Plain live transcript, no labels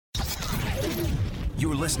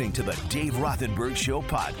You're listening to the Dave Rothenberg Show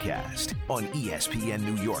podcast on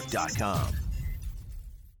ESPNNewYork.com.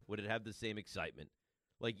 Would it have the same excitement?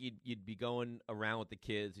 Like you'd be going around with the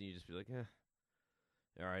kids and you'd just be like,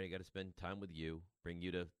 all right, I got to spend time with you, bring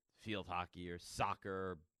you to field hockey or soccer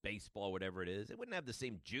or baseball, whatever it is. It wouldn't have the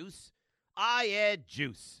same juice. I add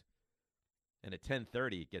juice. And at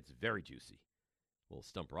 10:30, it gets very juicy. We'll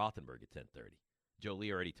stump Rothenberg at 10:30. Joe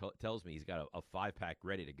Lee already tells me he's got a 5-pack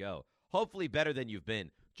ready to go. Hopefully better than you've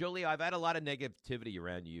been. Joe Lee, I've had a lot of negativity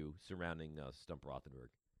around you surrounding Stump Rothenberg.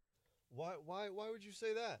 Why would you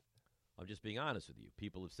say that? I'm just being honest with you.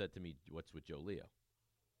 People have said to me, what's with Joe Leo?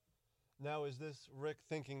 Now, is this Rick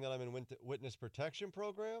thinking that I'm in witness protection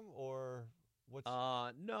program, or what's...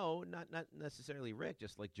 No, not necessarily Rick,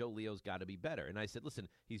 just like Joe Leo's got to be better. And I said, listen,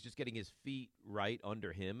 he's just getting his feet right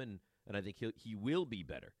under him, and I think he will be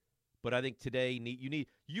better. But I think today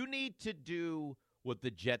you need to do what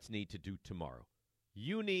the Jets need to do tomorrow.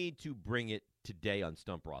 You need to bring it today on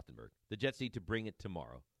Stump Rothenberg. The Jets need to bring it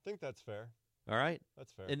tomorrow. I think that's fair. All right?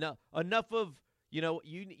 That's fair. Enough of,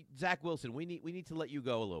 Zach Wilson, we need to let you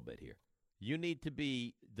go a little bit here. You need to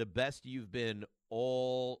be the best you've been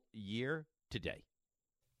all year today.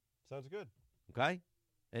 Sounds good. Okay?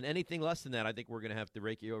 And anything less than that, I think we're going to have to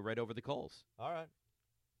rake you right over the coals. All right.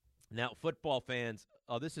 Now, football fans,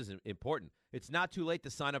 this is important. It's not too late to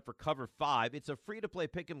sign up for Cover 5. It's a free-to-play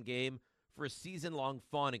pick'em game for a season-long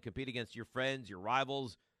fun and compete against your friends, your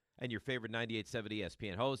rivals, and your favorite 98.7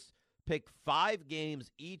 ESPN hosts. Pick 5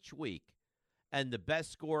 games each week, and the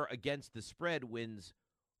best score against the spread wins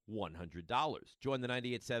 $100. Join the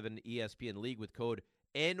 98.7 ESPN League with code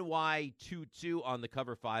NY22 on the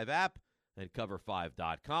Cover 5 app and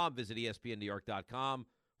cover5.com. Visit ESPNNewYork.com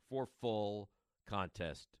for full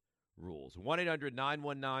contest rules.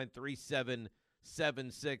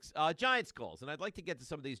 1-800-919-3776. Giants calls, and I'd like to get to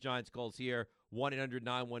some of these Giants calls here.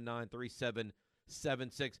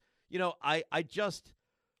 1-800-919-3776. I just,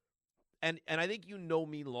 and I think you know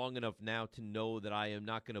me long enough now to know that I am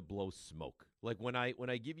not going to blow smoke. Like when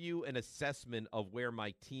I give you an assessment of where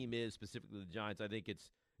my team is, specifically the Giants, I think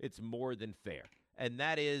it's more than fair. And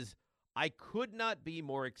that is, I could not be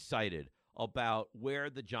more excited about where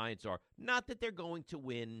the Giants are. Not that they're going to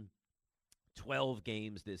win 12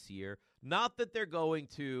 games this year. Not that they're going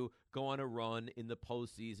to go on a run in the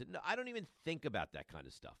postseason. No, I don't even think about that kind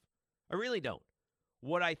of stuff. I really don't.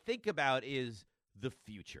 What I think about is the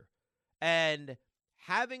future. And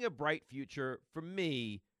having a bright future, for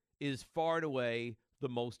me, is far and away the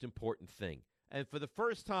most important thing. And for the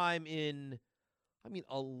first time in,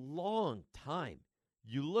 a long time,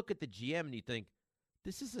 you look at the GM and you think,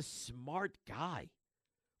 this is a smart guy.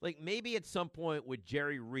 Like maybe at some point with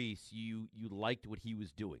Jerry Reese, you liked what he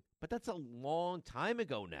was doing. But that's a long time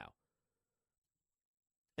ago now.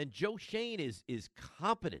 And Joe Shane is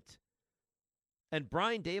competent. And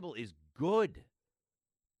Brian Dable is good.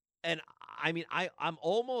 And I'm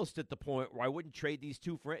almost at the point where I wouldn't trade these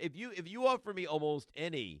two for if you offer me almost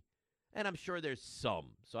any, and I'm sure there's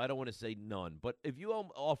some, so I don't want to say none, but if you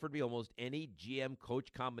offered me almost any GM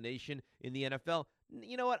coach combination in the NFL,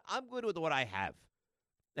 you know what? I'm good with what I have.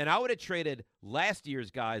 And I would have traded last year's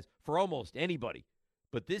guys for almost anybody.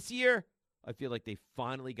 But this year, I feel like they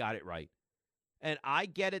finally got it right. And I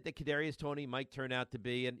get it that Kadarius Toney might turn out to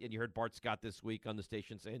be, and you heard Bart Scott this week on the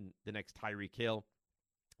station saying the next Tyreek Hill,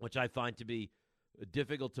 which I find to be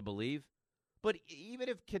difficult to believe. But even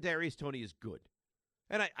if Kadarius Toney is good,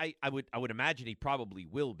 and I would imagine he probably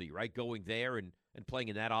will be, right, going there and playing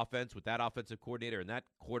in that offense with that offensive coordinator and that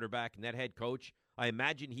quarterback and that head coach, I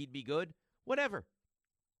imagine he'd be good. Whatever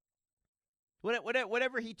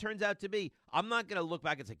he turns out to be, I'm not going to look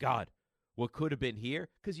back and say, God, what could have been here?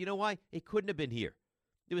 Because you know why? It couldn't have been here.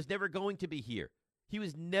 It was never going to be here. He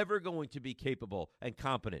was never going to be capable and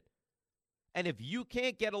competent. And if you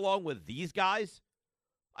can't get along with these guys,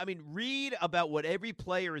 read about what every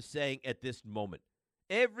player is saying at this moment.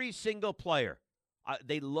 Every single player,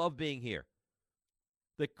 they love being here.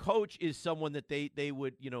 The coach is someone that they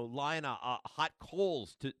would, lie in a hot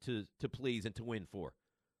coals to please and to win for.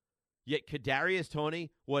 Yet Kadarius Toney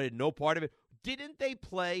wanted no part of it. Didn't they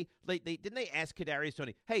play? Didn't they ask Kadarius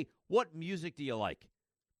Toney, hey, what music do you like?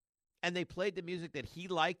 And they played the music that he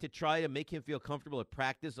liked to try to make him feel comfortable at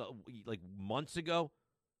practice months ago.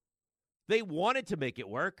 They wanted to make it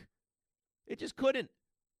work. It just couldn't.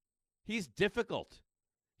 He's difficult.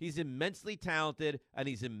 He's immensely talented, and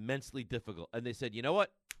he's immensely difficult. And they said, you know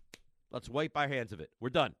what? Let's wipe our hands of it. We're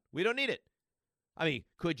done. We don't need it.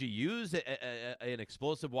 Could you use an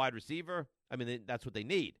explosive wide receiver? That's what they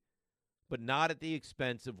need. But not at the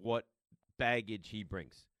expense of what baggage he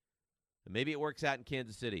brings. And maybe it works out in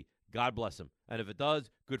Kansas City. God bless him. And if it does,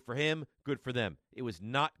 good for him, good for them. It was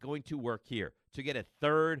not going to work here. To get a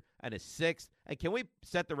third and a sixth, and can we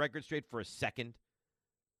set the record straight for a second?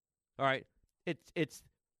 All right, it's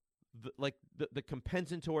the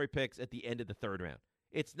compensatory picks at the end of the third round.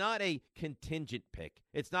 It's not a contingent pick.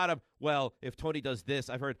 It's not a, well, if Tony does this,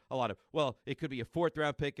 I've heard a lot of, well, it could be a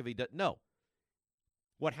fourth-round pick if he does. No.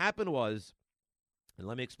 What happened was, and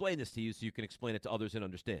let me explain this to you so you can explain it to others and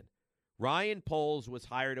understand. Ryan Poles was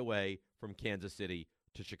hired away from Kansas City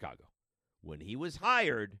to Chicago. When he was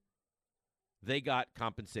hired, they got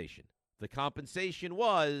compensation. The compensation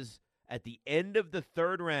was, at the end of the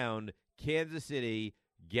third round, Kansas City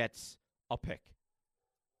gets a pick.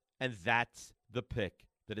 And that's the pick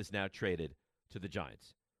that is now traded to the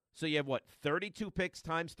Giants. So you have, 32 picks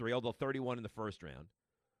times 3, although 31 in the first round.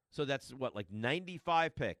 So that's,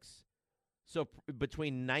 95 picks. So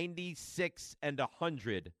between 96 and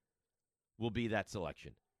 100 will be that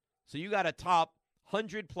selection. So you got a top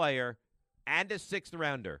 100 player and a sixth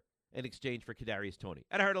rounder in exchange for Kadarius Toney.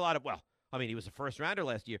 And I heard a lot of, he was a first rounder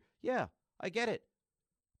last year. Yeah, I get it.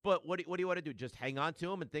 But what do you want to do? Just hang on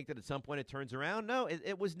to him and think that at some point it turns around? No,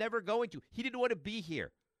 it was never going to. He didn't want to be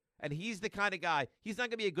here. And he's the kind of guy, he's not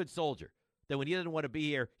going to be a good soldier. That when he doesn't want to be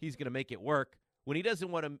here, he's going to make it work. When he doesn't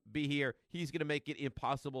want to be here, he's going to make it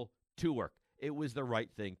impossible to work. It was the right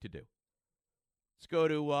thing to do. Let's go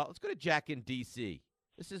to Jack in D.C.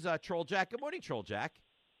 This is Troll Jack. Good morning, Troll Jack.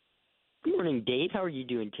 Good morning, Dave. How are you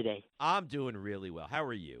doing today? I'm doing really well. How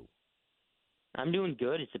are you? I'm doing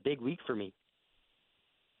good. It's a big week for me.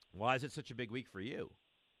 Why is it such a big week for you?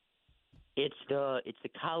 It's the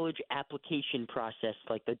college application process,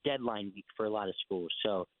 like the deadline week for a lot of schools.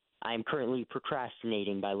 So I'm currently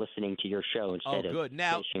procrastinating by listening to your show instead of good.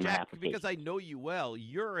 Now, finishing my Jack, application. because I know you well,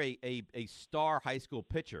 you're a star high school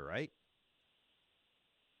pitcher, right?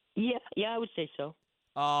 Yeah, I would say so.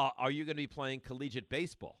 Are you going to be playing collegiate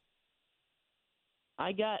baseball?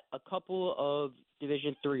 I got a couple of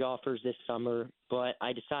Division III offers this summer, but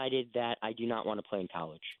I decided that I do not want to play in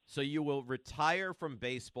college. So you will retire from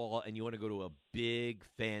baseball and you want to go to a big,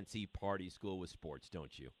 fancy party school with sports,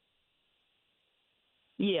 don't you?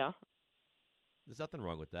 Yeah. There's nothing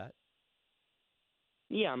wrong with that.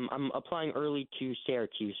 Yeah, I'm applying early to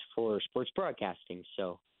Syracuse for sports broadcasting,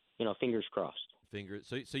 so, fingers crossed.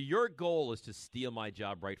 So your goal is to steal my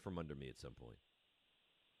job right from under me at some point.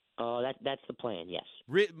 That's the plan, yes.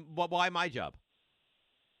 Why my job?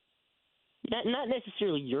 Not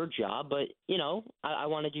necessarily your job, but, I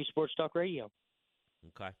want to do sports talk radio.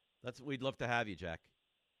 Okay. We'd love to have you, Jack.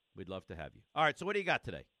 We'd love to have you. All right, so what do you got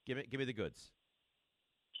today? Give me the goods.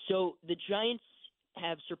 So the Giants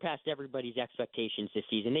have surpassed everybody's expectations this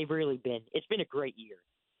season. It's been a great year.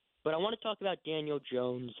 But I want to talk about Daniel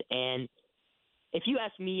Jones, and if you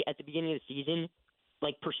ask me at the beginning of the season,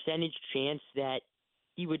 percentage chance that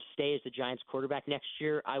he would stay as the Giants quarterback next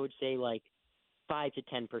year, I would say 5 to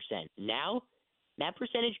 10%. Now, that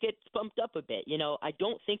percentage gets bumped up a bit. I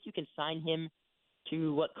don't think you can sign him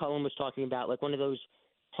to what Cullen was talking about, one of those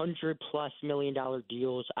 $100+ million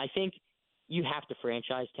deals. I think you have to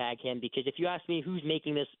franchise tag him because if you ask me who's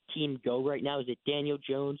making this team go right now, is it Daniel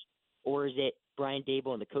Jones or is it Brian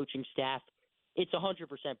Daboll and the coaching staff? It's 100%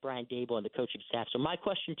 Brian Daboll and the coaching staff. So my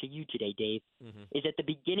question to you today, Dave, is at the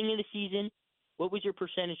beginning of the season, what was your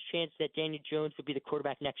percentage chance that Daniel Jones would be the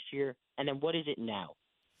quarterback next year? And then what is it now?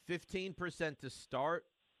 15% to start,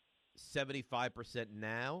 75%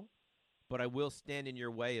 now. But I will stand in your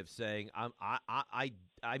way of saying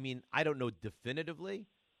I mean I don't know definitively,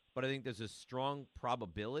 but I think there's a strong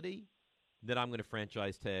probability that I'm going to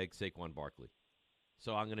franchise tag Saquon Barkley.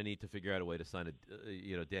 So I'm going to need to figure out a way to sign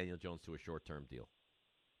Daniel Jones to a short-term deal.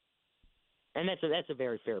 And that's a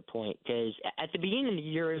very fair point because at the beginning of the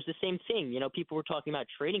year, it was the same thing. People were talking about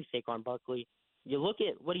trading Saquon Barkley. You look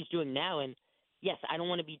at what he's doing now, and yes, I don't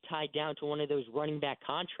want to be tied down to one of those running back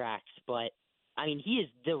contracts, but, he is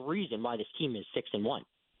the reason why this team is 6-1.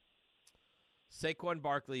 Saquon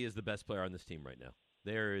Barkley is the best player on this team right now.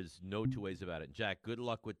 There is no two ways about it. Jack, good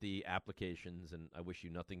luck with the applications, and I wish you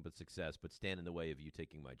nothing but success, but stand in the way of you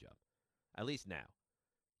taking my job, at least now.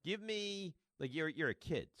 Give me... you're a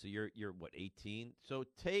kid, so you're what, 18? So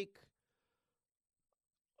take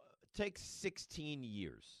 16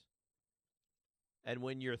 years, and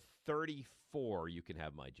when you're 34, you can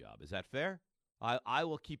have my job. Is that fair? I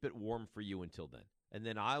will keep it warm for you until then, and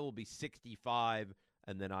then I will be 65,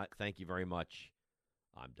 and then thank you very much.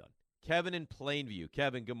 I'm done. Kevin in Plainview.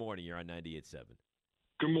 Kevin, good morning. You're on 98.7.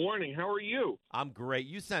 Good morning. How are you? I'm great.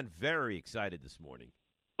 You sound very excited this morning.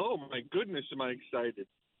 Oh, my goodness, am I excited.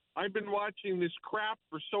 I've been watching this crap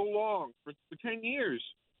for so long, for 10 years,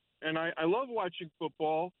 and I love watching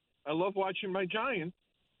football, I love watching my Giants.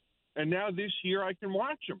 And now this year I can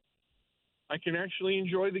watch them. I can actually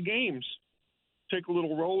enjoy the games. Take a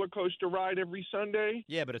little roller coaster ride every Sunday.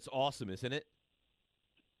 Yeah, but it's awesome, isn't it?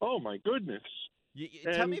 Oh, my goodness.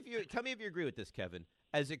 Tell me if you agree with this, Kevin.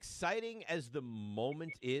 As exciting as the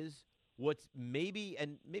moment is, what's maybe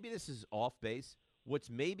this is off base, what's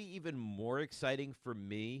maybe even more exciting for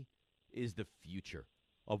me is the future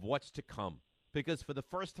of what's to come. Because for the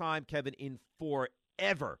first time, Kevin, in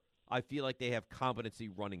forever, I feel like they have competency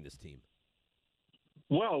running this team.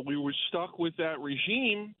 Well, we were stuck with that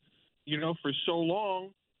regime, for so long,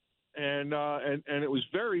 and it was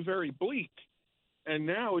very, very bleak. And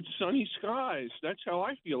now it's sunny skies. That's how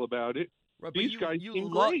I feel about it. Right, These guys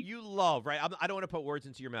seem love, great. You love, right? I don't want to put words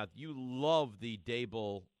into your mouth. You love the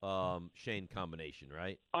Dable Shane combination,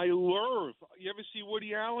 right? I love. You ever see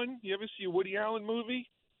Woody Allen? You ever see a Woody Allen movie?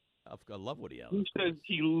 I love Woody Allen. He says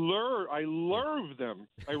I love them.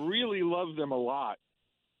 I really love them a lot.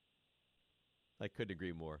 I couldn't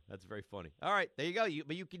agree more. That's very funny. All right, there you go.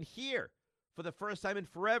 But you can hear for the first time in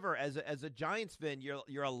forever as a Giants fan,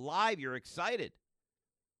 you're alive. You're excited.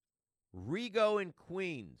 Rigo in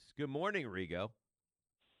Queens. Good morning, Rigo.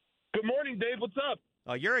 Good morning, Dave. What's up?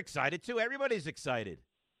 Oh, you're excited too. Everybody's excited.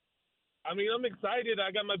 I mean, I'm excited.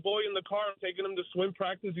 I got my boy in the car. I'm taking him to swim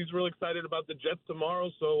practice. He's real excited about the Jets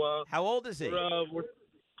tomorrow. So, how old is he?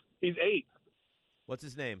 He's 8. What's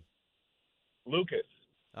his name? Lucas.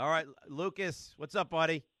 All right, Lucas. What's up,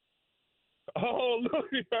 buddy? Oh,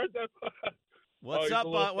 look, you heard that? What's up?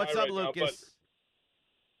 What's up, Lucas?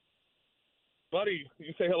 Buddy,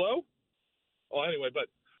 you say hello? Oh, anyway, but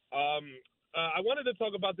I wanted to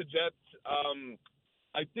talk about the Jets.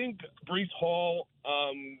 I think Breece Hall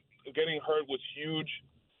getting hurt was huge,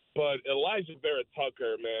 but Elijah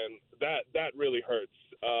Vera-Tucker, man, that really hurts.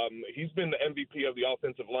 He's been the MVP of the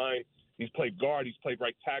offensive line. He's played guard. He's played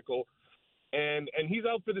right tackle, and he's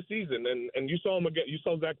out for the season. And you saw him again. You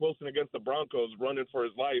saw Zach Wilson against the Broncos running for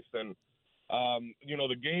his life, and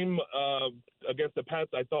the game against the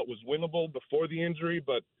Pats I thought was winnable before the injury,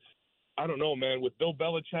 but I don't know, man. With Bill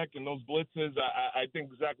Belichick and those blitzes, I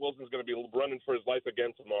think Zach Wilson's going to be running for his life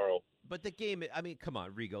again tomorrow. But the game, I mean, come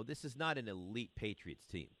on, Rigo. This is not an elite Patriots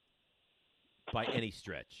team by any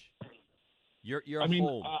stretch. You're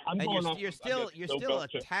home, and you're still a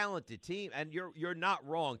talented team, and you're not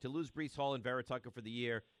wrong. To lose Breece Hall and Vera-Tucker for the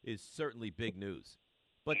year is certainly big news.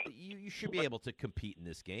 But you should be able to compete in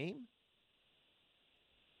this game.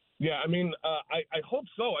 Yeah, I mean, I hope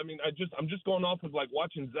so. I mean, I'm just going off of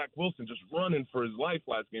watching Zach Wilson just running for his life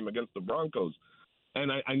last game against the Broncos,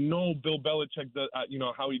 and I know Bill Belichick does,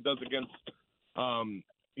 how he does against,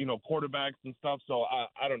 quarterbacks and stuff. So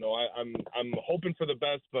I don't know. I'm hoping for the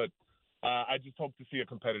best, but I just hope to see a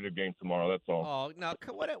competitive game tomorrow. That's all. Oh, now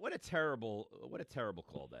what a terrible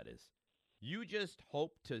call that is. You just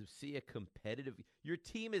hope to see a competitive. Your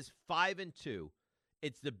team is 5-2.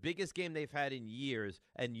 It's the biggest game they've had in years,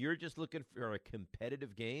 and you're just looking for a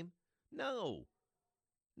competitive game? No,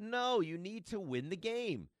 you need to win the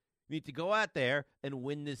game. You need to go out there and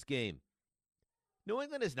win this game. New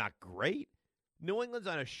England is not great. New England's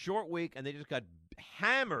on a short week, and they just got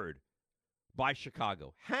hammered by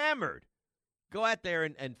Chicago. Hammered. Go out there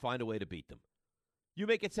and find a way to beat them. You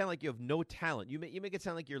make it sound like you have no talent. You make it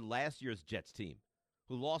sound like your last year's Jets team,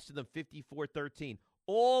 who lost to them 54-13.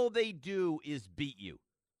 All they do is beat you.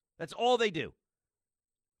 That's all they do.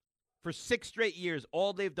 For 6 straight years,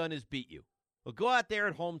 all they've done is beat you. Well, go out there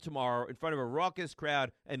at home tomorrow in front of a raucous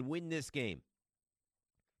crowd and win this game.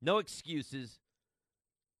 No excuses.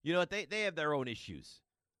 You know what? They have their own issues.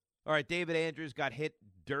 All right, David Andrews got hit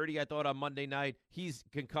dirty, I thought, on Monday night. He's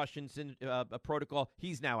concussions in protocol.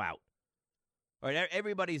 He's now out. All right,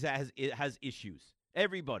 everybody has issues.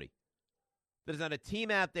 Everybody. There's not a team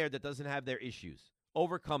out there that doesn't have their issues.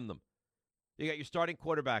 Overcome them. You got your starting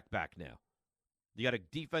quarterback back now. You got a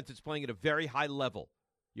defense that's playing at a very high level.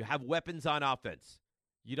 You have weapons on offense.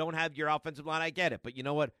 You don't have your offensive line. I get it. But you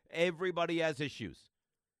know what? Everybody has issues.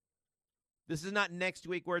 This is not next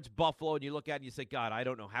week where it's Buffalo and you look at it and you say, God, I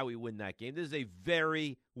don't know how we win that game. This is a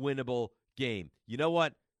very winnable game. You know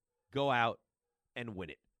what? Go out and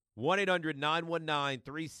win it.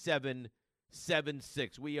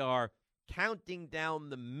 1-800-919-3776. We are counting down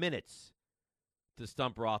the minutes to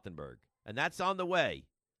Stump Rothenberg. And that's on the way.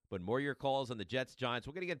 But more of your calls on the Jets, Giants.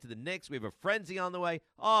 We're going to get to the Knicks. We have a frenzy on the way.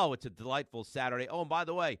 Oh, it's a delightful Saturday. Oh, and by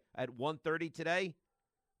the way, at 1:30 today,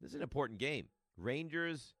 this is an important game.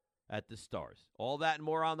 Rangers at the Stars. All that and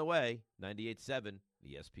more on the way. 98.7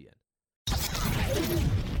 ESPN.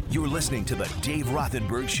 You're listening to the Dave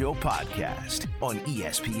Rothenberg Show podcast on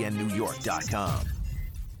ESPNNewYork.com.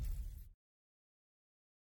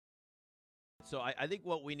 So I think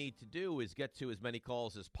what we need to do is get to as many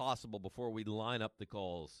calls as possible before we line up the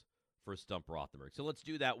calls for Stump Rothenberg. So let's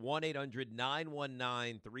do that.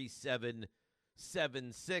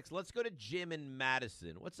 1-800-919-3776. Let's go to Jim in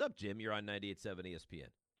Madison. What's up, Jim? You're on 98.7 ESPN.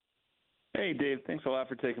 Hey, Dave. Thanks a lot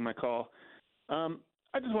for taking my call. I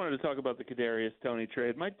just wanted to talk about the Kadarius Toney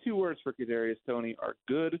trade. My 2 words for Kadarius Toney are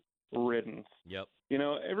good riddance. Yep. You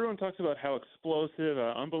know, everyone talks about how explosive,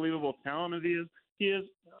 unbelievable talented he is. He is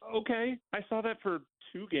okay. I saw that for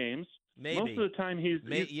 2 games. Maybe. Most of the time you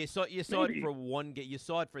saw it for 1 game. You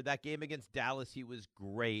saw it for that game against Dallas. He was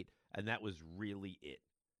great, and that was really it.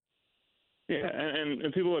 Yeah,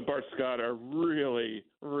 and people like Bart Scott are really,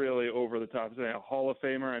 really over the top. He's a Hall of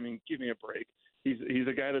Famer. I mean, give me a break. He's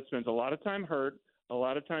a guy that spends a lot of time hurt, a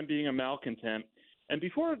lot of time being a malcontent. And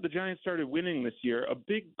before the Giants started winning this year, a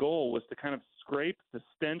big goal was to kind of scrape the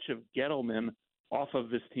stench of Gettleman off of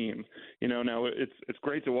this team. You know, now it's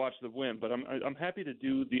great to watch the win, but I'm happy to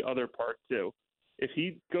do the other part too. If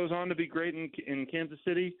he goes on to be great in Kansas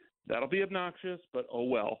City, that'll be obnoxious, but oh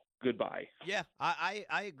well. Goodbye. Yeah, I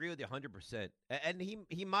agree with you 100%. And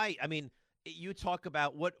he might. I mean, you talk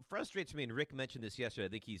about what frustrates me, and Rick mentioned this yesterday. I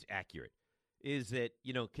think he's accurate. Is that,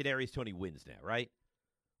 you know, Kadarius Toney wins now, right?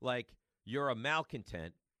 Like, you're a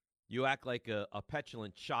malcontent. You act like a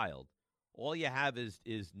petulant child. All you have is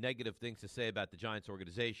negative things to say about the Giants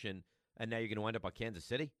organization, and now you're going to wind up on Kansas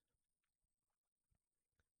City?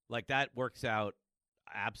 Like, that works out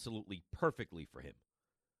absolutely perfectly for him.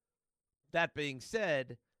 That being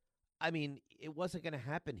said, I mean, it wasn't going to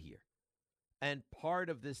happen here. And part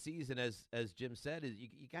of this season, as Jim said, is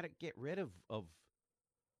you got to get rid of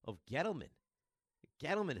Gettleman.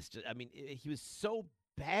 Gettleman is just, I mean, he was so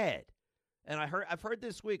bad. And I've heard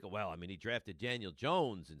this week, well, I mean, he drafted Daniel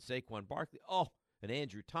Jones and Saquon Barkley, and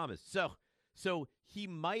Andrew Thomas. So he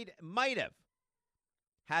might have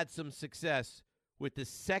had some success with the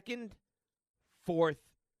 2nd, 4th,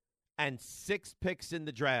 and 6th picks in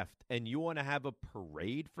the draft, and you want to have a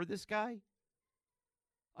parade for this guy?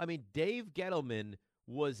 I mean, Dave Gettleman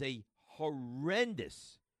was a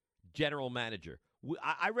horrendous general manager.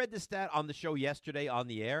 I read the stat on the show yesterday on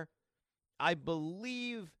the air. I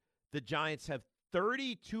believe the Giants have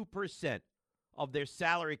 32% of their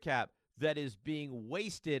salary cap that is being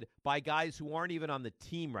wasted by guys who aren't even on the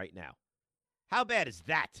team right now. How bad is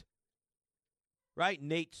that? Right?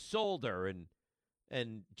 Nate Solder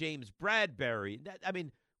and James Bradbury. I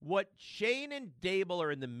mean, what Shane and Dable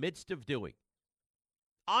are in the midst of doing,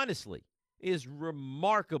 honestly, is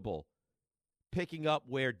remarkable, picking up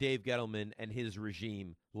where Dave Gettleman and his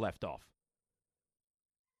regime left off.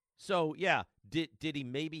 So, yeah, did he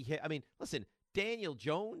maybe hit? I mean, listen, Daniel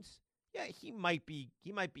Jones, yeah, he might be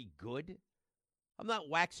good. I'm not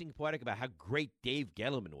waxing poetic about how great Dave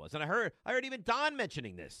Gettleman was. And I heard even Don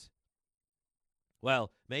mentioning this.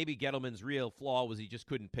 Well, maybe Gettleman's real flaw was he just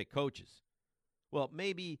couldn't pick coaches. Well,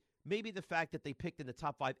 maybe the fact that they picked in the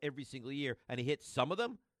top 5 every single year and he hit some of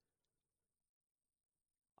them,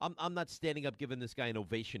 I'm not standing up giving this guy an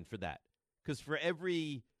ovation for that. Because for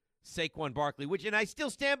every Saquon Barkley, and I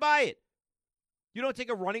still stand by it, you don't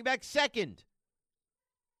take a running back second.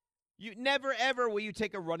 You never, ever will you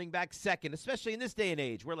take a running back second, especially in this day and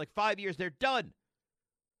age where, like, 5 years, they're done.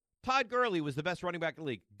 Todd Gurley was the best running back in the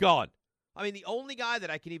league. Gone. I mean, the only guy that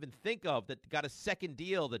I can even think of that got a second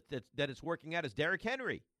deal that is working out is Derrick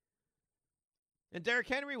Henry. And Derrick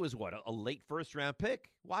Henry was, what, a late first-round pick?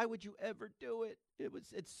 Why would you ever do it?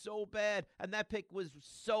 It's so bad. And that pick was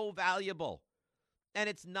so valuable. And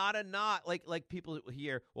it's not a knock. Like people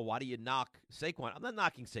hear, well, why do you knock Saquon? I'm not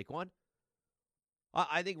knocking Saquon.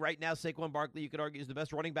 I think right now Saquon Barkley, you could argue, is the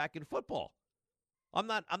best running back in football. I'm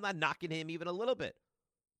not knocking him even a little bit.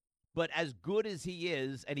 But as good as he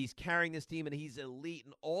is, and he's carrying this team, and he's elite,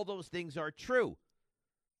 and all those things are true,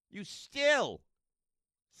 you still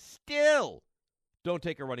don't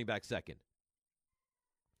take a running back second.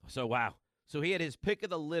 So, wow. So he had his pick of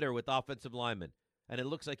the litter with offensive linemen, and it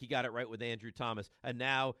looks like he got it right with Andrew Thomas, and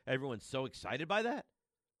now everyone's so excited by that.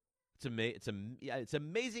 It's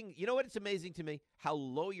amazing. You know what? It's amazing to me how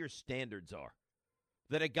low your standards are.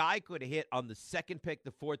 That a guy could hit on the 2nd pick,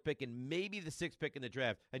 the 4th pick, and maybe the 6th pick in the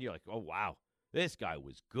draft, and you're like, oh, wow, this guy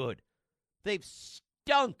was good. They've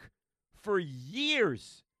stunk for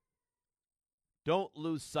years. Don't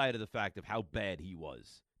lose sight of the fact of how bad he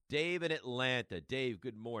was. Dave in Atlanta. Dave,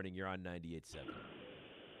 good morning. You're on 98.7.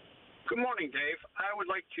 Good morning, Dave. I would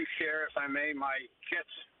like to share, if I may, my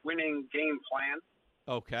Jets winning game plan.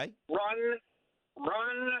 Okay. Run,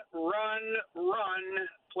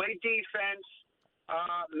 play defense,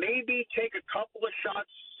 maybe take a couple of shots,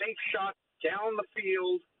 safe shots down the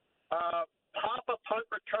field, pop a punt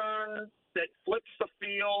return that flips the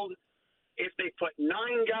field, if they put 9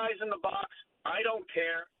 guys in the box, I don't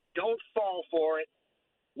care. Don't fall for it.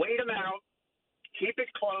 Wait them out. Keep it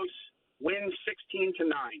close. Win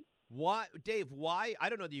 16-9. Why, Dave? Why? I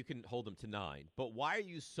don't know that you can hold them to 9, but why are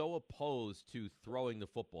you so opposed to throwing the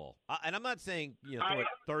football? And I'm not saying throw it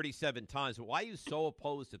 37 times, but why are you so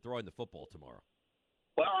opposed to throwing the football tomorrow?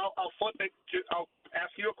 Well, I'll flip it I'll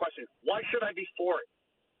ask you a question. Why should I be for it?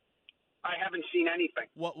 I haven't seen anything.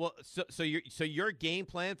 Well, so your game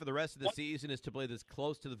plan for the rest of the season is to play this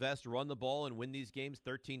close to the vest, run the ball, and win these games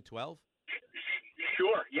 13-12?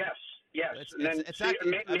 Sure. Yes.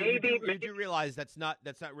 Maybe you do realize that's not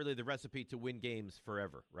really the recipe to win games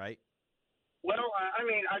forever, right? Well, I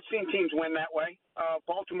mean, I've seen teams win that way.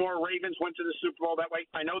 Baltimore Ravens went to the Super Bowl that way.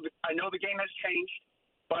 I know the game has changed,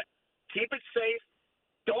 but keep it safe.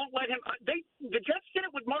 Don't let him. The Jets did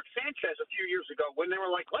it with Mark Sanchez a few years ago when they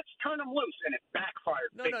were like, "Let's turn him loose," and it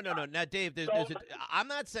backfired. No. Now, Dave, I'm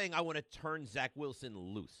not saying I want to turn Zach Wilson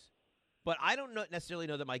loose, but I don't necessarily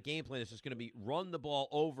know that my game plan is just going to be run the ball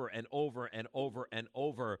over and over and over and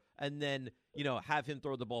over, and then have him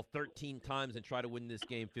throw the ball 13 times and try to win this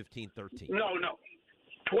game 15-13. No.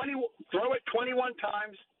 Throw it 21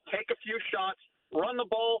 times. Take a few shots. Run the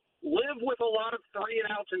ball. Live with a lot of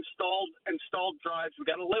 3-and-outs installed drives. We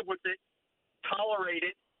got to live with it, tolerate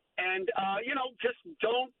it, and just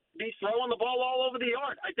don't be throwing the ball all over the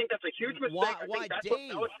yard. I think that's a huge mistake.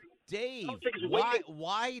 Dave?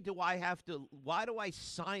 Why do I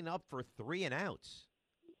sign up for 3-and-outs?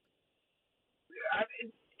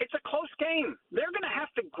 It's a close game. They're going to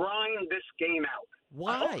have to grind this game out.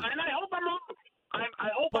 Why? I hope I'm wrong. I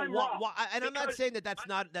hope I'm wrong. And I'm not saying that's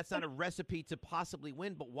not a recipe to possibly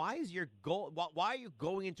win, but why is your goal? Why are you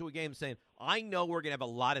going into a game saying, I know we're going to have a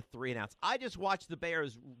lot of 3-and-outs? I just watched the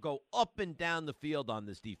Bears go up and down the field on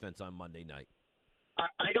this defense on Monday night.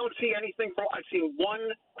 I don't see anything. I've seen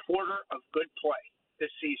 1 quarter of good play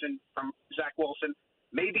this season from Zach Wilson,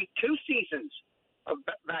 maybe 2 seasons of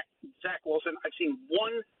Zach Wilson. I've seen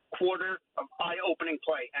 1 quarter of eye-opening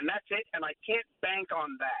play, and that's it, and I can't bank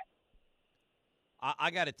on that.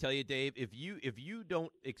 I got to tell you, Dave, if you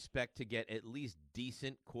don't expect to get at least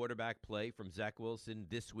decent quarterback play from Zach Wilson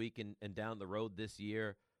this week and down the road this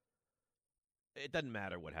year, it doesn't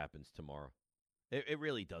matter what happens tomorrow. It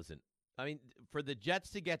really doesn't. I mean, for the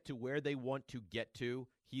Jets to get to where they want to get to,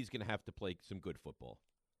 he's going to have to play some good football.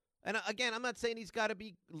 And again, I'm not saying he's got to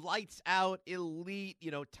be lights out, elite,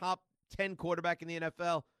 top 10 quarterback in the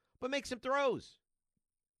NFL, but make some throws.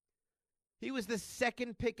 He was the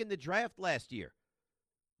 2nd pick in the draft last year.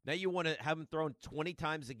 Now you want to have him thrown 20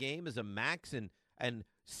 times a game as a max and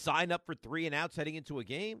sign up for 3-and-outs heading into a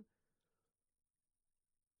game?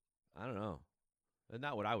 I don't know. That's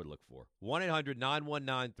not what I would look for.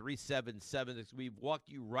 1-800-919-3776. We've walked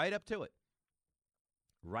you right up to it.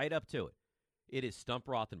 Right up to it. It is Stump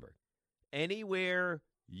Rothenberg. Anywhere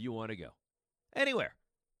you want to go. Anywhere.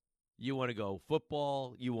 You want to go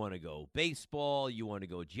football. You want to go baseball. You want to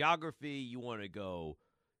go geography. You want to go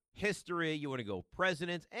history, you want to go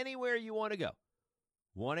presidents, anywhere you want to go.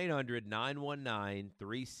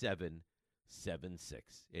 1-800-919-3776.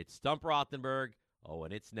 It's Stump Rothenberg. Oh,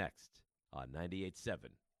 and it's next on 98.7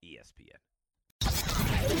 ESPN.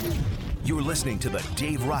 You're listening to the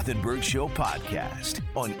Dave Rothenberg Show podcast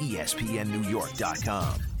on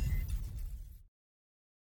ESPNNewYork.com.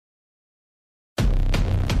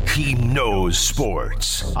 He knows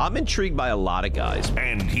sports. I'm intrigued by a lot of guys.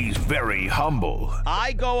 And he's very humble.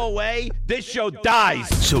 I go away, this show dies.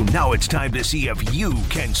 So now it's time to see if you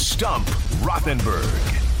can stump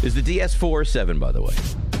Rothenberg. Is the DS4 7, by the way?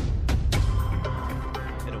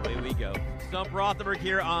 And away we go. Stump Rothenberg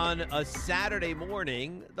here on a Saturday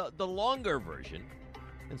morning, the longer version.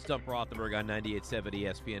 And Stump Rothenberg on 98.7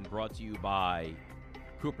 ESPN, brought to you by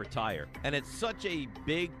Cooper Tire. And it's such a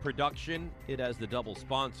big production, it has the double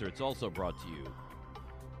sponsor. It's also brought to you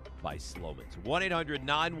by Sloman's.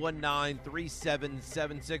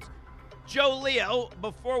 1-800-919-3776. Joe Leo,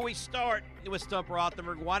 before we start with Stump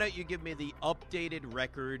Rothenberg, why don't you give me the updated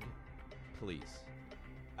record, please?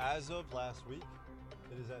 As of last week,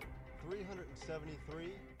 it is at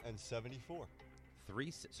 373-74.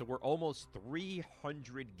 So we're almost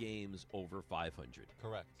 300 games over 500.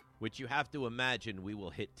 Correct. Which you have to imagine we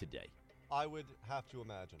will hit today. I would have to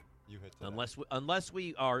imagine you hit today. Unless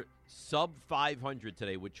we are sub 500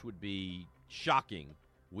 today, which would be shocking,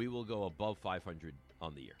 we will go above 500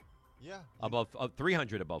 on the year. Yeah. Above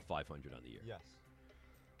 300 above 500 on the year. Yes.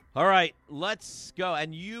 All right, let's go.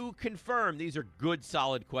 And you confirm these are good,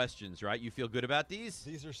 solid questions, right? You feel good about these?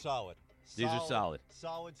 These are solid. These are solid.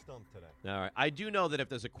 Solid stump today. All right. I do know that if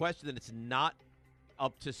there's a question that it's not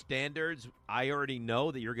up to standards, I already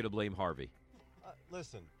know that you're going to blame Harvey.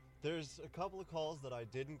 Listen, there's a couple of calls that I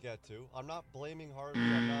didn't get to. I'm not blaming Harvey.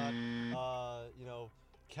 I'm not,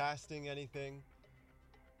 casting anything.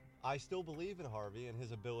 I still believe in Harvey and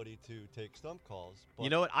his ability to take stump calls. But you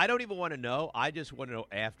know what? I don't even want to know. I just want to know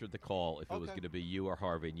after the call if it was Okay. going to be you or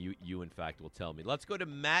Harvey, and you, in fact, will tell me. Let's go to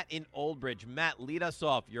Matt in Old Bridge. Matt, lead us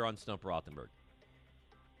off. You're on Stump Rothenberg.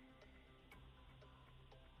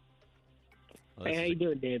 Oh, Hey, how you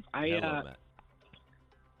doing, Dave? Hello, Matt.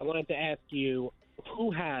 I wanted to ask you,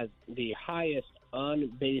 who has the highest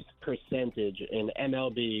on-base percentage in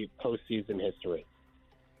MLB postseason history?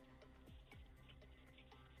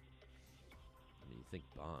 I mean, you think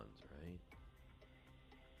Bonds, right?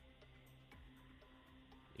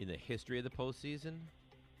 In the history of the postseason?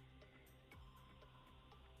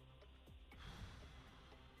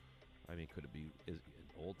 I mean, could it be an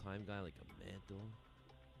old-time guy like a Mantle,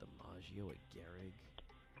 DiMaggio, a Gehrig?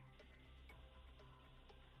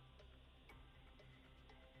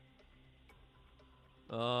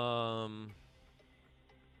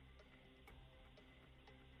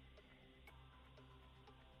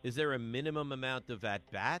 Is there a minimum amount of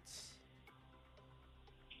at-bats?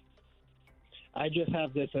 I just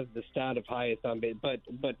have this as the stat of highest on base, but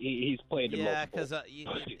he's played in Yeah, multiple. because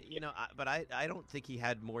but I don't think he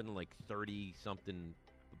had more than like 30-something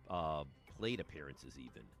plate appearances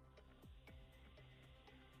even.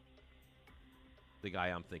 The guy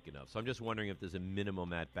I'm thinking of. So I'm just wondering if there's a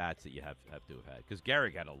minimum at bats that you have to have had, because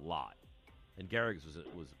Gehrig had a lot, and Gehrig's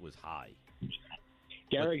was high.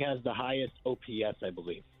 Gehrig has the highest OPS, I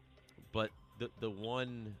believe. But the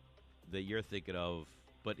one that you're thinking of,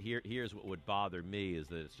 but here's what would bother me is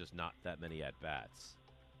that it's just not that many at bats.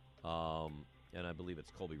 And I believe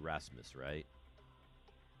it's Colby Rasmus, right?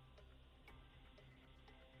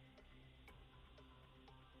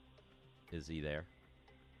 Is he there?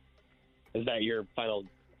 Is that your final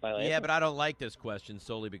answer? Yeah, but I don't like this question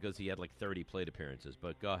solely because he had like 30 plate appearances.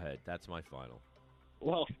 But go ahead. That's my final.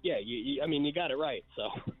 Well, yeah, you got it right, so.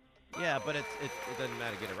 Yeah, but it doesn't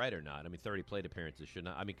matter get it right or not. I mean, 30 plate appearances should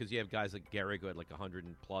not. I mean, because you have guys like Gehrig who had like 100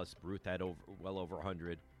 and plus. Ruth had well over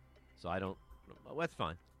 100. So I don't. Well, that's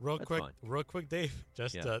fine. Real That's quick, fine. Dave,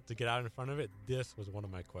 just Yeah. to get out in front of it, this was one of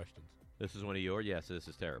my questions. This is one of yours. Yeah, so this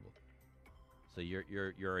is terrible. So you're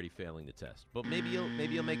already failing the test. But maybe you'll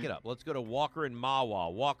make it up. Let's go to Walker and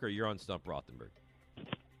Mawa. Walker, you're on Stump Rothenberg.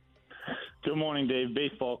 Good morning, Dave.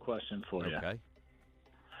 Baseball question for you. Okay.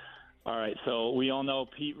 All right, so we all know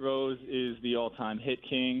Pete Rose is the all-time hit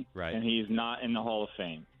king, Right. and he's not in the Hall of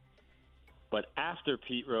Fame. But after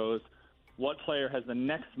Pete Rose, what player has the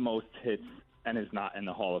next most hits and is not in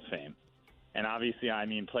the Hall of Fame? And obviously, I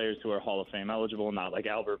mean players who are Hall of Fame eligible, not like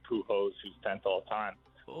Albert Pujols, who's 10th all-time.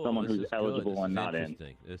 Oh, Someone this who's is good. eligible This and is not in.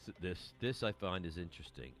 interesting. This I find is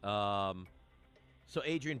interesting. So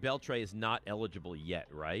Adrian Beltre is not eligible yet,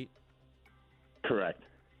 right? Correct.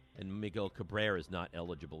 And Miguel Cabrera is not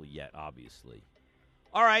eligible yet, obviously.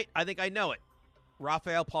 All right, I think I know it.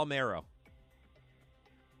 Rafael Palmeiro.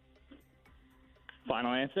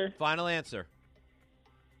 Final answer? Final answer.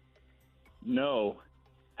 No.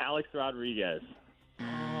 Alex Rodriguez.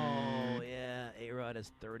 Oh, yeah. A-Rod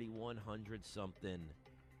has 3,100 something.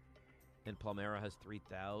 And Palmeiro has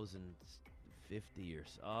 3,050 or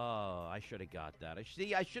so. Oh, I should have got that. I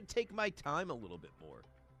should take my time a little bit more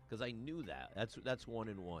because I knew that. That's 1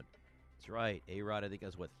 and 1. That's right. A-Rod, I think,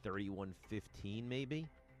 has, 3,115 maybe?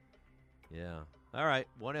 Yeah. All right.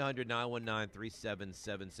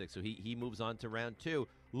 1-800-919-3776. So he moves on to round 2.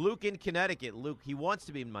 Luke in Connecticut. Luke, he wants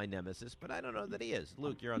to be my nemesis, but I don't know that he is.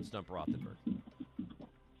 Luke, you're on Stump Rothenberg.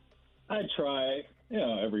 I try,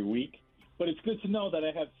 every week. But it's good to know that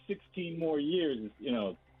I have 16 more years,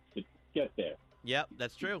 to get there. Yep,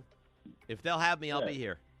 that's true. If they'll have me, I'll be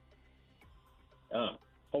here.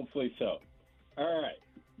 Hopefully so. All right.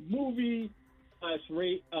 Movie /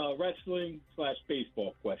 wrestling /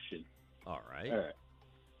 baseball question. All right. All right.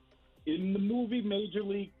 In the movie Major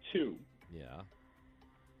League 2, Yeah.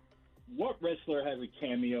 what wrestler has a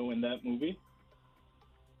cameo in that movie?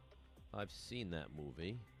 I've seen that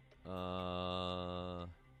movie. The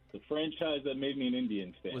franchise that made me an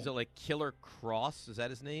Indians fan. Was it like Killer Cross? Is that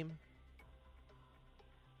his name?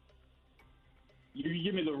 You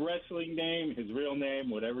give me the wrestling name, his real name,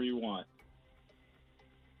 whatever you want.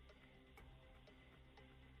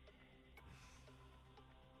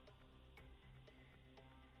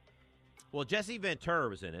 Well, Jesse Ventura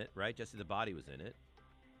was in it, right? Jesse the Body was in it.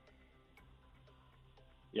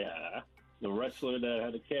 Yeah, the wrestler that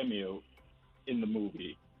had a cameo in the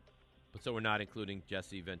movie. But so we're not including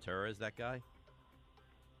Jesse Ventura as that guy?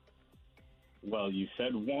 Well, you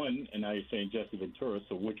said one, and now you're saying Jesse Ventura,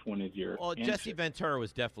 so which one is your answer? Jesse Ventura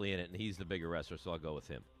was definitely in it, and he's the bigger wrestler, so I'll go with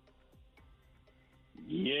him.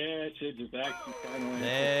 Yeah, Chidge is actually final answer.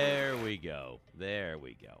 There we go.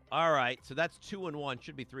 All right, so that's 2-1.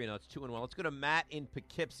 Should be 3-0. It's 2-1. Let's go to Matt in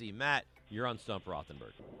Poughkeepsie. Matt, you're on Stump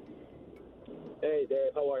Rothenberg. Hey,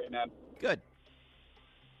 Dave. How are you, man? Good.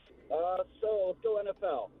 So let's go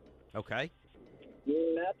NFL. Okay.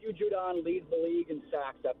 Matthew Judon leads the league in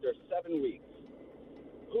sacks after 7 weeks.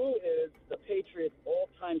 Who is the Patriots'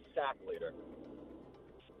 all-time sack leader?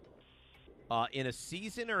 In a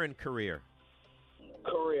season or in career?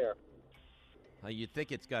 Career. You'd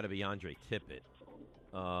think it's got to be Andre Tippett.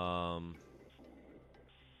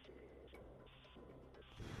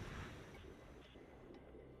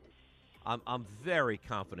 I'm very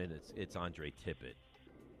confident it's Andre Tippett.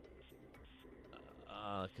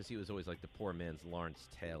 Because he was always like the poor man's Lawrence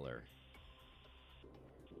Taylor.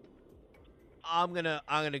 I'm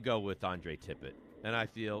gonna go with Andre Tippett, and I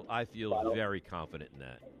feel Final? very confident in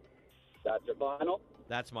that. That's your final?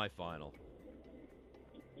 That's my final.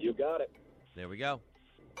 You got it. There we go.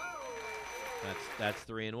 That's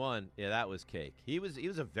 3-1. Yeah, that was cake. He was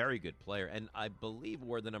a very good player, and I believe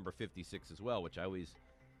wore the number 56 as well, which I always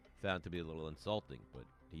found to be a little insulting, but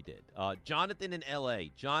he did. Jonathan in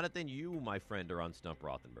L.A. Jonathan, you, my friend, are on Stump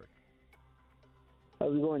Rothenberg.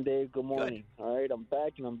 How's it going, Dave? Good morning. Good. All right, I'm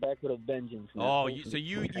back, and I'm back with a vengeance. Now. Oh, so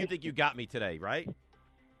you think you got me today, right?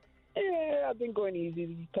 Yeah, I've been going easy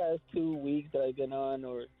these past 2 weeks that I've been on.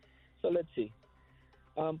 So let's see.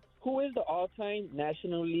 Who is the all-time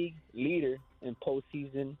National League leader in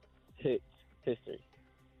postseason hits history?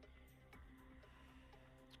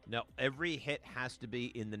 Now, every hit has to be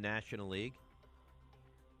in the National League?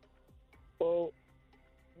 Well,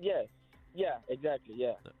 yes. Yeah, exactly,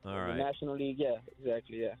 yeah. All right. The National League, yeah,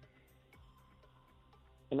 exactly, yeah.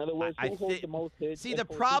 In other words, who holds the most hits? See, the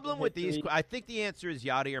problem with these, I think the answer is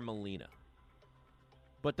Yadier Molina.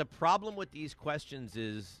 But the problem with these questions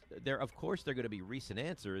is, of course, they're going to be recent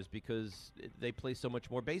answers because they play so much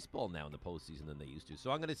more baseball now in the postseason than they used to.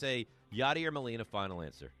 So I'm going to say Yadier Molina, final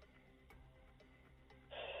answer.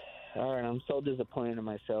 All right, I'm so disappointed in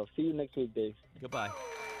myself. See you next week, Dave. Goodbye.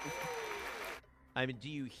 I mean, do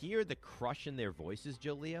you hear the crush in their voices,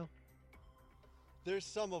 Joe Leo? There's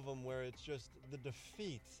some of them where it's just the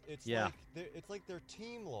defeats. It's like their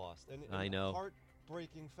team lost, and I know.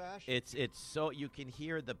 Heartbreaking fashion. It's so you can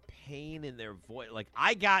hear the pain in their voice. Like,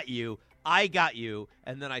 I got you,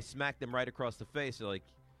 and then I smack them right across the face. They're like,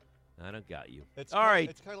 I don't got you. All right.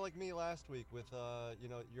 It's kind of like me last week with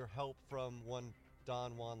your help from one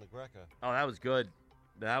Don Juan LaGreca. Oh, that was good.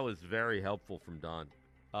 That was very helpful from Don.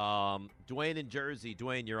 Dwayne in Jersey.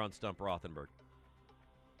 Dwayne, you're on Stump Rothenberg.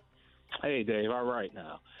 Hey, Dave. All right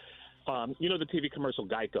now. You know the TV commercial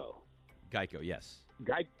Geico? Geico, yes.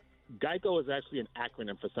 Geico is actually an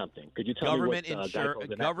acronym for something. Could you tell Government me what Geico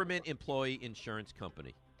is? Government Employee Insurance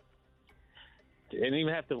Company. Didn't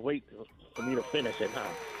even have to wait for me to finish it, huh?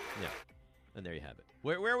 Yeah. And there you have it.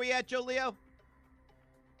 Where are we at, Joe Leo?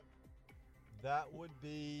 That would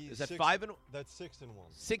be. Is that 5-1? That's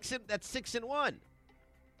 6-1. That's 6-1.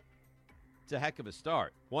 It's a heck of a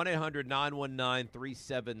start.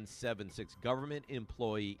 1-800-919-3776. Government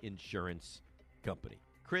Employee Insurance Company.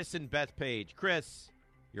 Chris and Bethpage. Chris,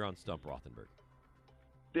 you're on Stump Rothenberg.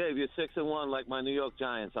 Dave, you're 6-1 like my New York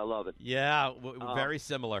Giants. I love it. Yeah, very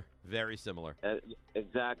similar. Very similar.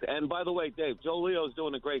 Exactly. And by the way, Dave, Joe Leo's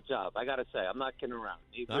doing a great job. I got to say, I'm not kidding around.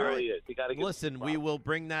 He really is. You got to listen. We will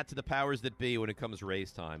bring that to the powers that be when it comes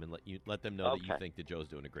raise time, and let them know that you think that Joe's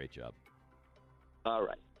doing a great job. All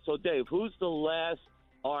right. So, Dave, who's the last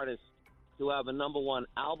artist to have a number one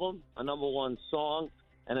album, a number one song,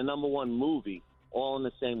 and a number one movie all in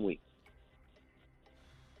the same week?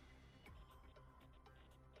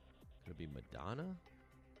 Could it be Madonna?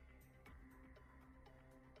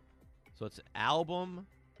 So it's album,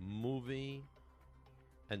 movie,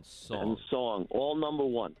 and song. And song, all number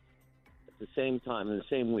one at the same time in the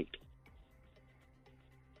same week.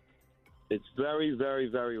 It's very, very,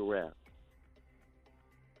 very rare.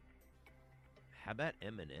 How about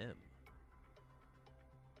Eminem?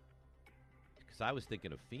 Because I was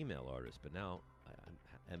thinking of female artists, but now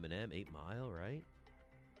Eminem, 8 Mile, right?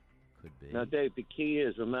 Could be. Now, Dave, the key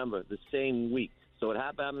is, remember, the same week. So it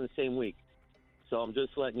happened in the same week. So I'm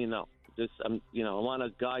just letting you know. I want to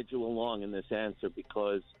guide you along in this answer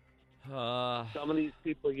because some of these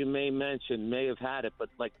people you may mention may have had it, but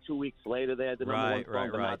like 2 weeks later they had the number one song.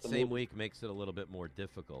 Right. Same week makes it a little bit more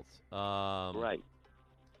difficult. Right.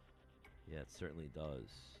 Yeah, it certainly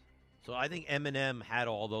does. So I think Eminem had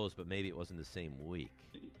all those, but maybe it wasn't the same week.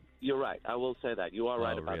 You're right. I will say that. You are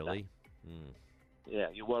right about really? that. Yeah,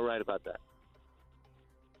 you were right about that.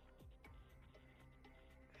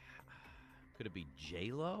 Could it be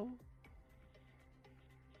J-Lo?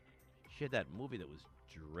 She had that movie that was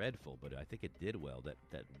dreadful, but I think it did well, that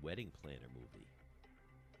Wedding Planner movie.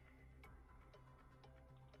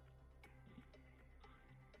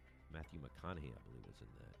 Matthew McConaughey, I believe, was in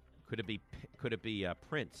that. Could it be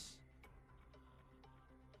Prince?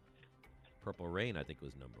 Purple Rain, I think,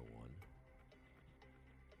 was number one.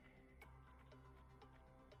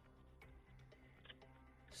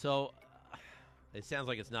 So, it sounds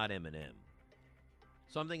like it's not Eminem.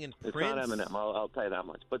 So I'm thinking It's Prince. not Eminem. I'll tell you that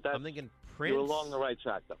much. But I'm thinking Prince. You're along the right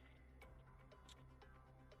track, though.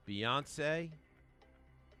 Beyonce.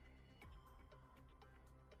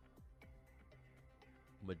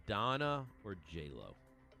 Madonna or J-Lo?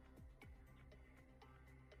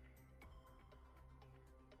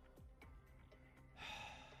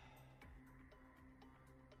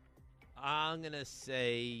 I'm going to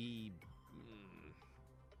say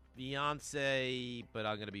Beyonce, but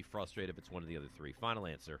I'm going to be frustrated if it's one of the other three. Final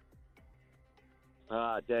answer.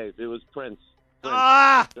 Dave, it was Prince.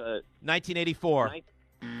 1984.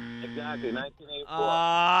 Exactly,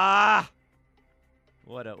 1984.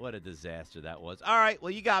 What a disaster that was. All right,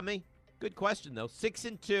 well, you got me. Good question, though.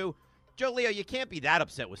 6-2. Joe Leo, you can't be that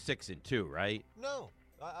upset with 6-2, right? No.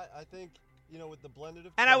 I think, with the blended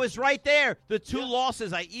of And I was questions- right there. The two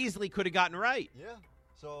losses I easily could have gotten right. Yeah.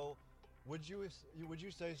 So, would you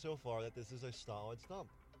say so far that this is a solid stump?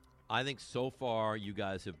 I think so far you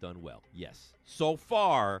guys have done well. Yes. So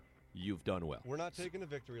far, you've done well. We're not taking a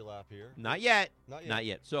victory lap here. Not yet. Not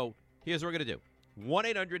yet. So here's what we're going to do.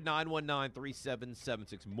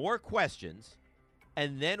 1-800-919-3776. More questions,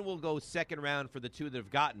 and then we'll go second round for the two that have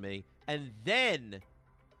gotten me, and then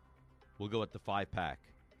we'll go at the 5-pack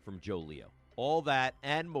from Joe Leo. All that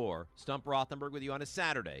and more. Stump Rothenberg with you on a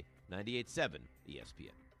Saturday, 98.7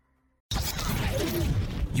 ESPN.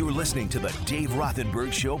 You're listening to the Dave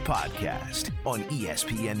Rothenberg Show podcast on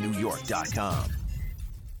ESPNNewYork.com.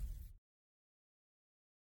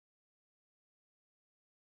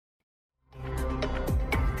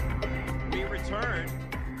 We return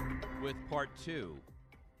with part 2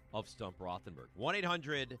 of Stump Rothenberg.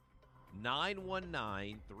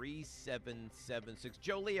 1-800-919-3776.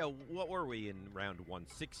 Joe Leo, what were we in round 1?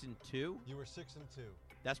 6-2? You were 6-2.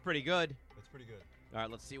 That's pretty good. That's pretty good. All right,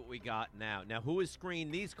 let's see what we got now. Now, who has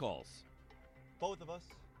screened these calls? Both of us.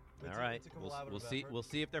 All right, it's a we'll collaborative see. effort. We'll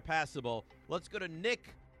see if they're passable. Let's go to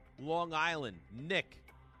Nick, Long Island. Nick,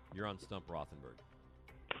 you're on Stump Rothenberg.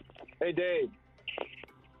 Hey, Dave.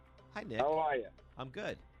 Hi, Nick. How are you? I'm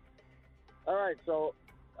good. All right, so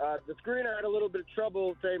the screener had a little bit of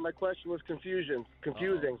trouble saying my question was confusing,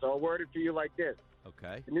 so I'll word it for you like this.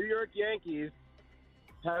 Okay. The New York Yankees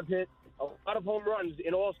have hit a lot of home runs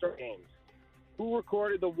in All-Star games. Who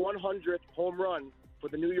recorded the 100th home run for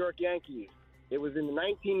the New York Yankees? It was in the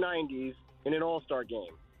 1990s in an All-Star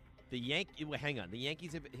game. Hang on. The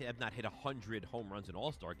Yankees have not hit 100 home runs in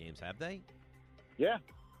All-Star games, have they? Yeah.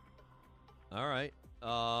 All right.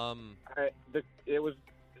 It was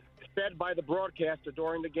said by the broadcaster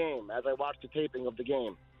during the game as I watched the taping of the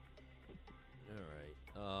game.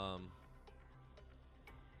 All right.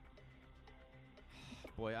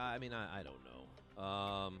 Boy, I don't know.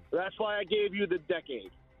 That's why I gave you the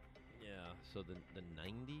decade. Yeah, so the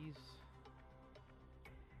 90s?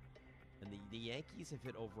 And the Yankees have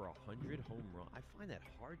hit over 100 home runs. I find that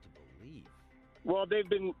hard to believe. Well, they've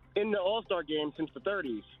been in the All-Star game since the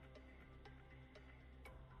 30s.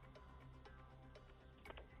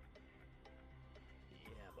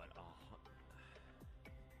 Yeah, but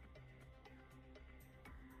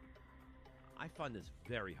I find this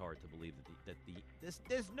very hard to believe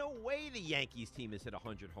there's no way the Yankees team has hit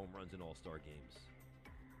 100 home runs in All-Star games.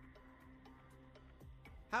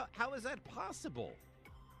 How is that possible?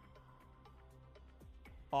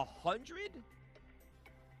 100?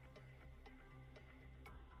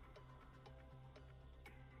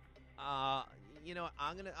 I'm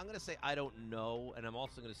gonna say I don't know, and I'm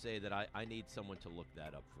also gonna say that I need someone to look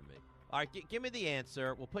that up for me. All right, give me the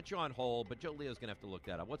answer. We'll put you on hold, but Joe Leo's gonna have to look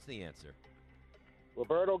that up. What's the answer?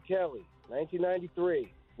 Roberto Kelly,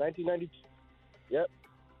 1993, 1992. Yep.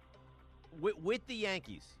 With the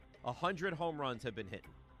Yankees, 100 home runs have been hit.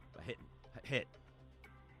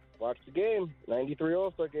 Watch the game, 93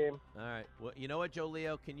 All-Star game. All right. Well, you know what, Joe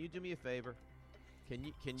Leo? Can you do me a favor? Can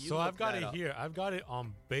you? So look I've got that it up? here. I've got it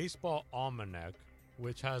on Baseball Almanac,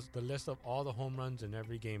 which has the list of all the home runs in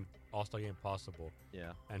every game, All-Star game possible.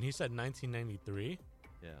 Yeah. And he said 1993.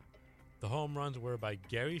 Yeah. The home runs were by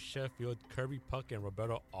Gary Sheffield, Kirby Puckett, and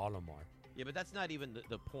Roberto Alomar. Yeah, but that's not even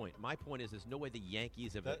the point. My point is there's no way the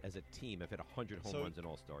Yankees as a team have hit 100 home runs in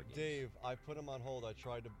All-Star games. Dave, I put him on hold. I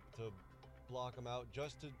tried to block him out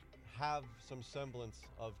just to have some semblance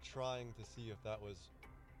of trying to see if that was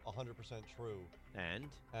 100% true. And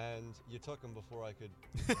you took him before I could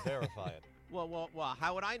verify it. Well,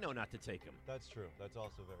 how would I know not to take him? That's true. That's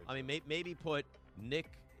also very true. I mean, maybe put Nick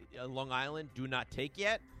Long Island, do not take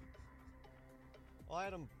yet. Well, I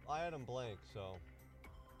had him blank, so.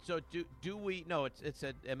 So do we? No, it's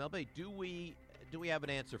at MLB. Do we have an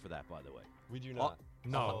answer for that? By the way, we do not.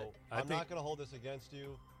 No, so I'm not going to hold this against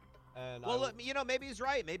you. And maybe he's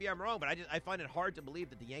right. Maybe I'm wrong, but I find it hard to believe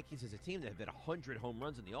that the Yankees as a team that have hit 100 home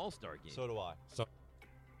runs in the All-Star game. So do I. So,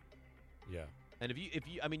 yeah. And if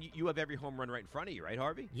you have every home run right in front of you, right,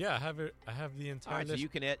 Harvey? Yeah, I have it. I have the entire. All right, list. so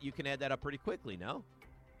you can add that up pretty quickly. No.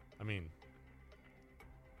 I mean,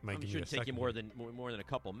 it shouldn't take you more than a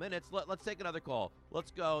couple minutes. Let's take another call.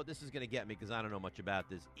 Let's go. This is going to get me because I don't know much about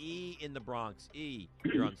this. E in the Bronx. E,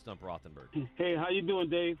 you're on Stump Rothenberg. Hey, how you doing,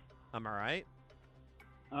 Dave? I'm all right.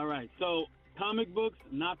 All right. So, comic books,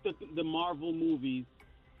 not the Marvel movies.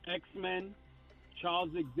 X-Men,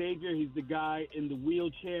 Charles Xavier, he's the guy in the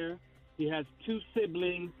wheelchair. He has 2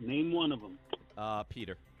 siblings. Name one of them.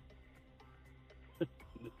 Peter.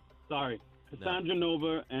 Sorry. Cassandra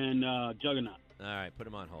Nova and Juggernaut. All right, put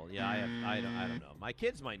him on hold. Yeah, I don't know. My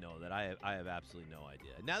kids might know that. I have absolutely no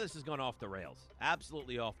idea. Now this has gone off the rails.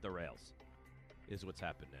 Absolutely off the rails is what's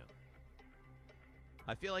happened now.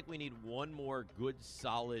 I feel like we need one more good,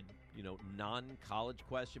 solid, non-college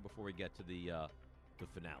question before we get to the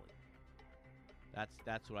finale.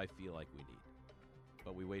 That's what I feel like we need.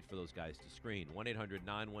 But we wait for those guys to screen.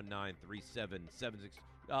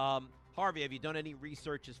 1-800-919-3776. Harvey, have you done any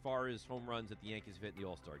research as far as home runs that the Yankees have hit in the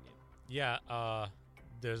All-Star game? Yeah,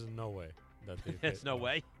 there's no way that they There's no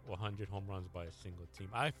way? 100 home runs by a single team.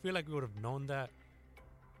 I feel like we would have known that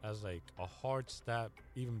as like a hard stat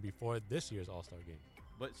even before this year's All-Star game.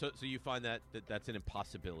 But so you find that's an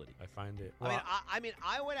impossibility. I find it. Well, I mean,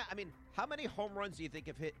 how many home runs do you think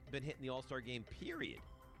have been hit in the All-Star game? Period.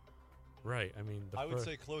 Right. I mean, I would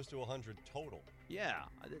say close to 100 total. Yeah.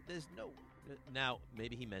 There's no. Now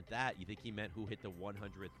maybe he meant that. You think he meant who hit the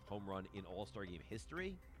 100th home run in All-Star game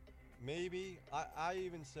history? Maybe. I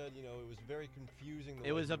even said it was very confusing.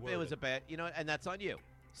 It was a bad. And that's on you.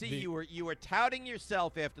 See, you were touting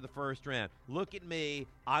yourself after the first round. Look at me,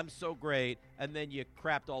 I'm so great, and then you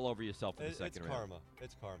crapped all over yourself in the second round.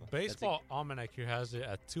 It's karma. Baseball Almanac here has it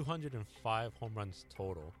at 205 home runs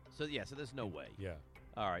total. So there's no way. Yeah.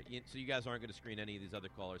 All right. So you guys aren't going to screen any of these other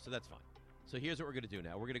callers, so that's fine. So here's what we're going to do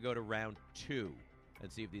now. We're going to go to round 2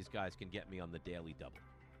 and see if these guys can get me on the daily double.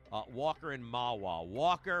 Walker and Mawa.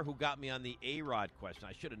 Walker, who got me on the A-Rod question.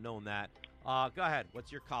 I should have known that. Go ahead.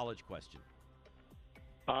 What's your college question?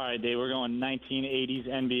 All right, Dave, we're going 1980s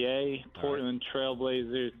NBA, Portland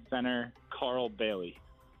Trailblazers center Carl Bailey.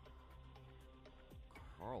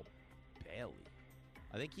 Carl Bailey.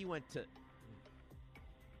 I think he went to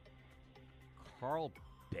Carl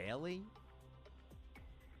Bailey?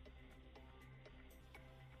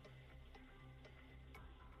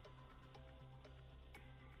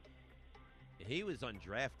 He was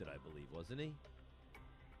undrafted, I believe, wasn't he?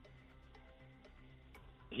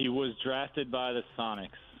 He was drafted by the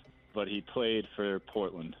Sonics, but he played for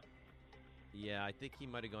Portland. Yeah, I think he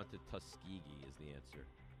might have gone to Tuskegee is the answer.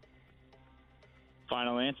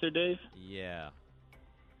 Final answer, Dave? Yeah.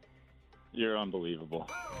 You're unbelievable.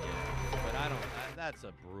 Yeah, but I don't. That's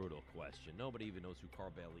a brutal question. Nobody even knows who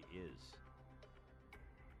Carl Bailey is.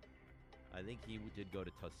 I think he did go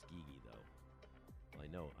to Tuskegee, though. I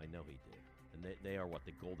know he did. And they are what,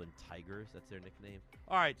 the Golden Tigers? That's their nickname.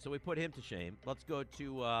 All right, so we put him to shame. Let's go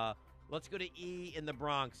to E in the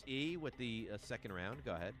Bronx. E with the second round.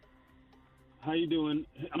 Go ahead. How you doing?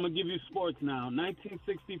 I'm gonna give you sports now.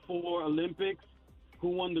 1964 Olympics. Who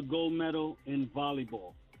won the gold medal in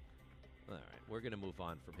volleyball? All right, we're going to move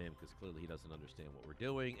on from him because clearly he doesn't understand what we're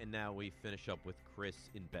doing. And now we finish up with Chris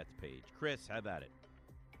in Bethpage. Chris, how about it?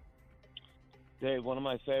 Dave, one of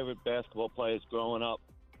my favorite basketball players growing up,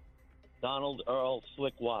 Donald Earl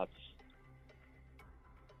Slick Watts.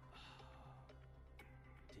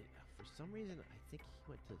 For some reason,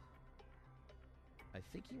 I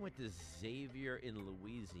think he went to Xavier in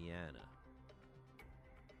Louisiana.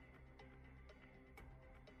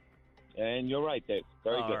 And you're right, Dave.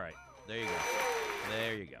 Very good. All right. There you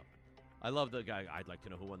go. I love the guy. I'd like to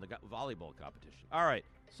know who won the volleyball competition. All right.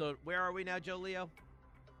 So where are we now, Joe Leo?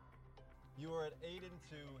 You are at 8-2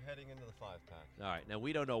 heading into the 5-pack. All right. Now,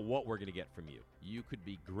 we don't know what we're going to get from you. You could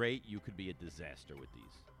be great. You could be a disaster with these.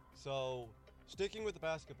 So, sticking with the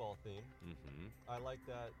basketball theme, Mm-hmm. I like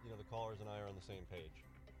that, the callers and I are on the same page.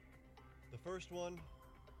 The first one,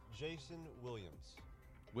 Jason Williams.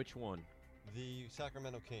 Which one? The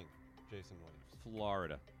Sacramento King, Jason Williams.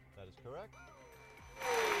 Florida. That is correct.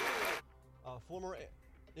 Former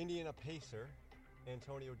Indiana Pacer,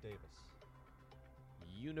 Antonio Davis.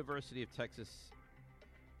 University of Texas.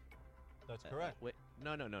 That's correct. Wait,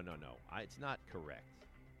 no. It's not correct.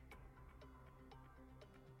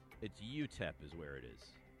 It's UTEP is where it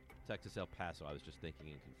is. Texas El Paso. I was just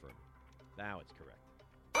thinking and confirming. Now it's correct.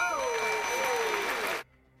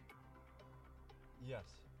 Yes.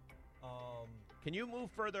 Can you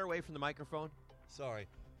move further away from the microphone? Sorry.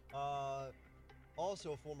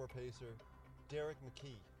 Also a former Pacer, Derek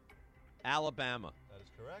McKee. Alabama. That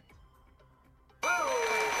is correct.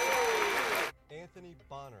 Anthony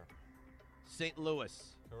Bonner. St.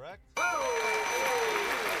 Louis. Correct.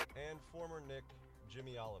 And former Knick,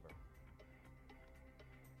 Jimmy Oliver.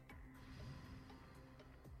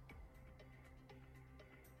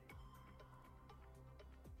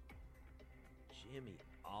 Jimmy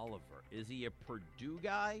Oliver. Is he a Purdue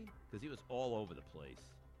guy? Because he was all over the place.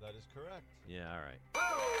 That is correct. Yeah, all right.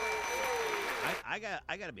 I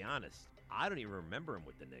got to be honest. I don't even remember him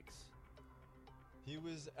with the Knicks. He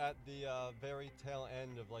was at the very tail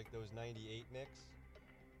end of like those 98 Knicks.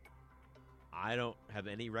 I don't have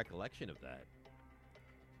any recollection of that.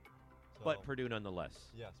 So, But Purdue nonetheless.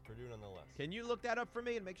 Yes, Purdue nonetheless. Can you look that up for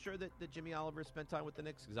me and make sure that Jimmy Oliver spent time with the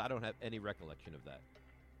Knicks? Because I don't have any recollection of that.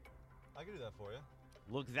 I can do that for you.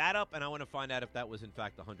 Look that up, and I want to find out if that was in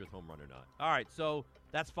fact the 100th home run or not. All right, so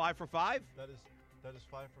that's 5 for 5? That is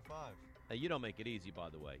 5 for 5. Now, you don't make it easy, by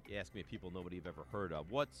the way. You ask me if people nobody you've ever heard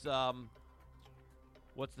of. What's the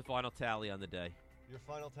final tally on the day? Your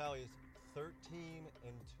final tally is 13-2.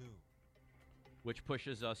 Which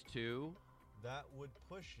pushes us to? That would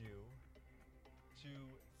push you to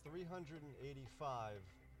 385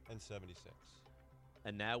 and 76.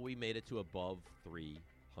 And now we made it to above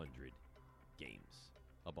 300 games.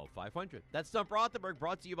 Above 500. That's Stump Rothenberg,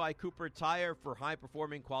 brought to you by Cooper Tire for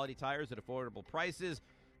high-performing quality tires at affordable prices.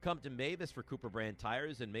 Come to Mavis for Cooper brand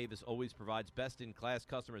tires, and Mavis always provides best-in-class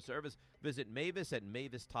customer service. Visit Mavis at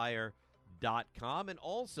MavisTire.com. And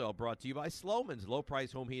also brought to you by Sloman's,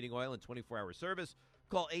 low-price home heating oil and 24-hour service.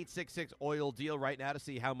 Call 866-OIL-DEAL right now to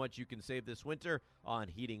see how much you can save this winter on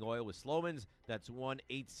heating oil with Sloman's. That's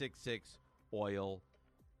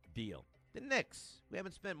 1-866-OIL-DEAL. The Knicks. We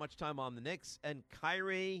haven't spent much time on the Knicks, and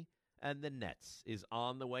Kyrie and the Nets is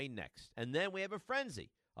on the way next. And then we have a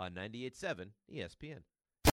frenzy on 98.7 ESPN.